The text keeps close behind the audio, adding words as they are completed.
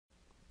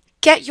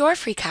Get your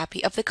free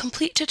copy of the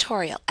complete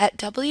tutorial at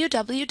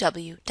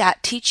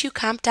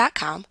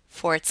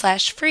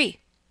www.teachucomp.com/free.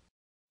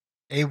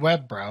 A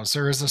web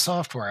browser is a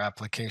software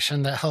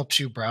application that helps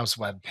you browse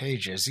web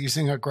pages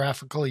using a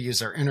graphical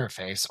user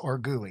interface, or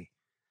GUI.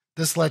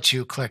 This lets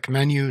you click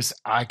menus,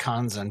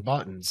 icons, and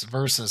buttons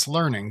versus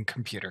learning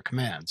computer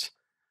commands.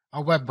 A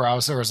web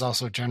browser is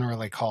also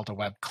generally called a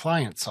web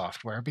client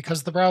software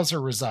because the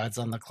browser resides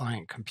on the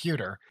client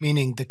computer,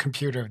 meaning the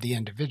computer of the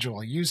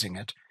individual using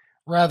it,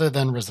 rather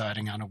than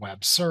residing on a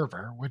web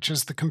server, which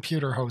is the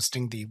computer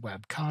hosting the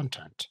web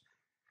content.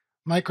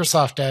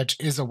 Microsoft Edge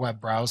is a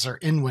web browser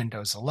in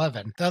Windows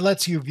 11 that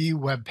lets you view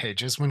web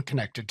pages when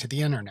connected to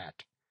the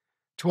internet.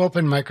 To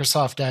open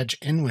Microsoft Edge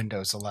in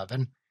Windows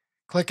 11,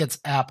 click its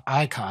app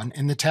icon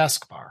in the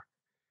taskbar.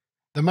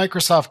 The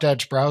Microsoft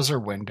Edge browser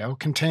window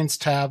contains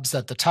tabs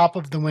at the top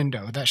of the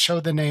window that show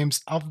the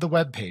names of the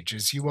web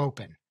pages you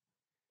open.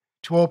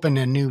 To open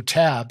a new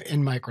tab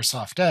in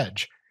Microsoft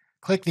Edge,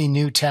 click the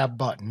New Tab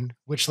button,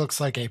 which looks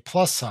like a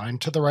plus sign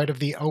to the right of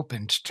the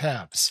opened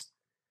tabs.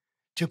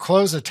 To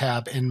close a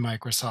tab in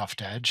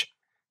Microsoft Edge,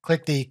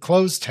 click the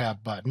Close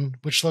Tab button,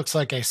 which looks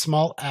like a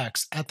small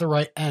X at the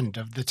right end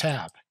of the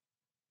tab.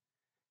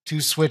 To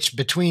switch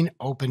between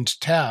opened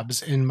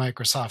tabs in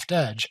Microsoft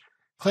Edge,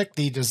 click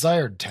the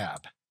desired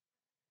tab.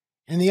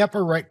 In the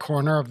upper right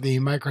corner of the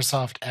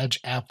Microsoft Edge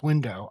app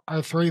window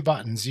are three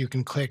buttons you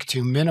can click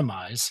to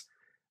minimize,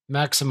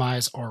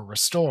 maximize or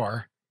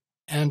restore,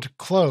 and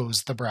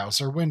close the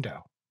browser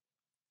window.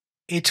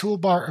 A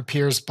toolbar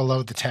appears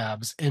below the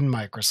tabs in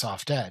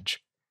Microsoft Edge.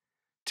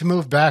 To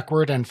move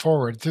backward and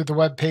forward through the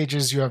web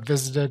pages you have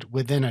visited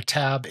within a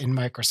tab in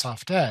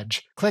Microsoft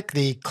Edge, click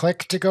the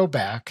Click to Go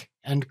Back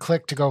and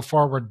Click to Go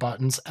Forward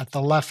buttons at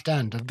the left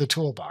end of the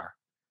toolbar.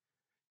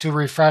 To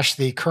refresh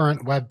the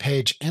current web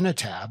page in a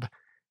tab,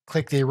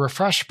 click the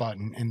Refresh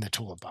button in the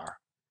toolbar.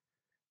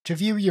 To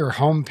view your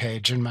home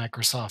page in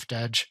Microsoft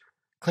Edge,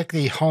 click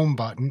the Home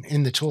button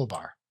in the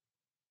toolbar.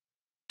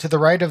 To the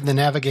right of the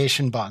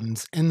navigation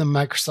buttons in the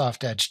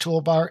Microsoft Edge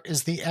toolbar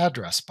is the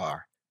address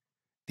bar.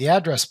 The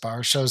address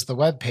bar shows the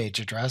web page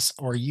address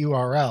or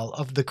URL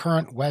of the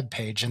current web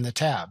page in the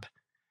tab.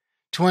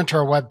 To enter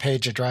a web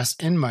page address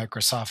in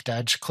Microsoft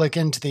Edge, click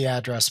into the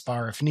address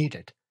bar if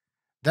needed.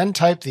 Then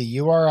type the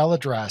URL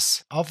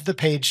address of the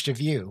page to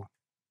view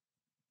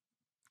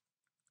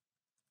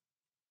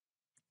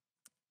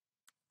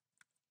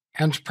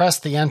and press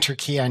the Enter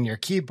key on your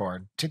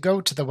keyboard to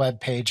go to the web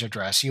page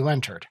address you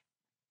entered.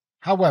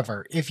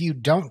 However, if you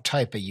don't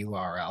type a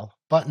URL,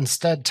 but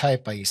instead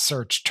type a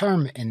search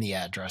term in the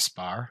address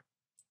bar,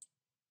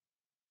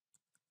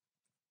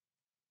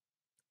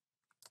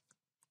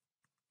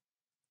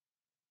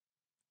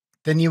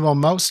 then you will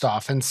most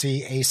often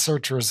see a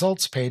search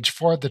results page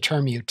for the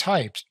term you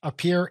typed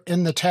appear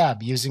in the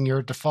tab using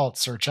your default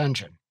search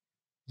engine.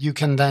 You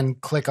can then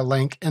click a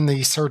link in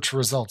the search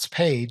results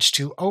page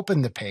to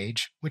open the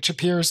page, which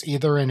appears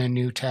either in a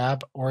new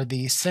tab or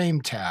the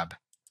same tab.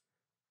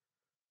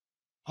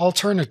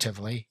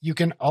 Alternatively, you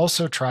can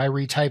also try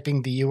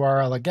retyping the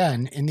URL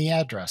again in the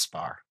address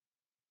bar.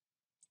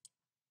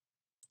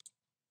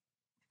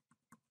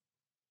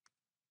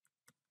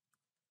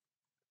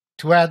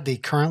 To add the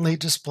currently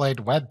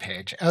displayed web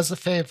page as a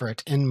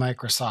favorite in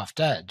Microsoft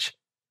Edge,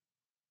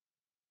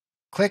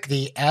 click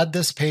the Add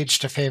this page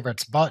to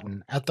favorites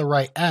button at the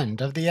right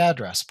end of the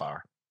address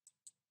bar.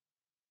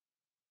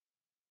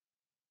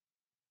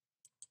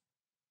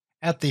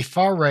 At the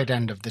far right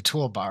end of the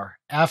toolbar,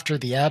 after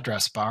the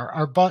address bar,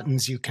 are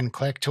buttons you can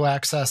click to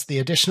access the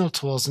additional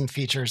tools and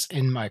features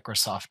in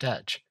Microsoft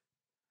Edge.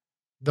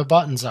 The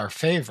buttons are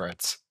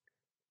Favorites,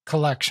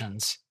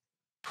 Collections,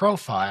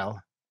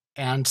 Profile,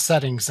 and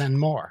Settings and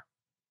More.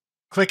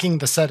 Clicking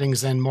the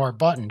Settings and More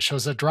button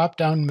shows a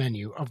drop-down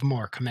menu of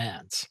more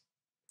commands.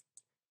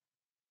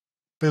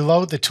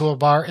 Below the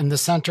toolbar in the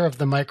center of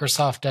the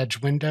Microsoft Edge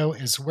window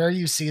is where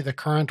you see the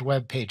current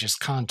web page's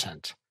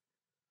content.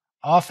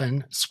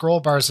 Often, scroll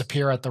bars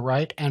appear at the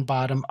right and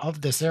bottom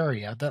of this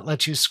area that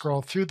lets you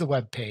scroll through the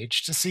web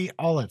page to see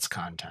all its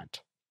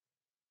content.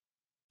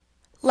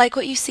 Like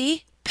what you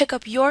see? Pick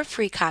up your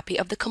free copy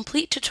of the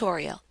complete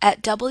tutorial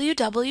at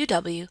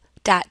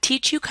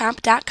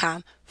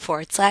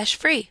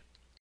www.teachucomp.com/free.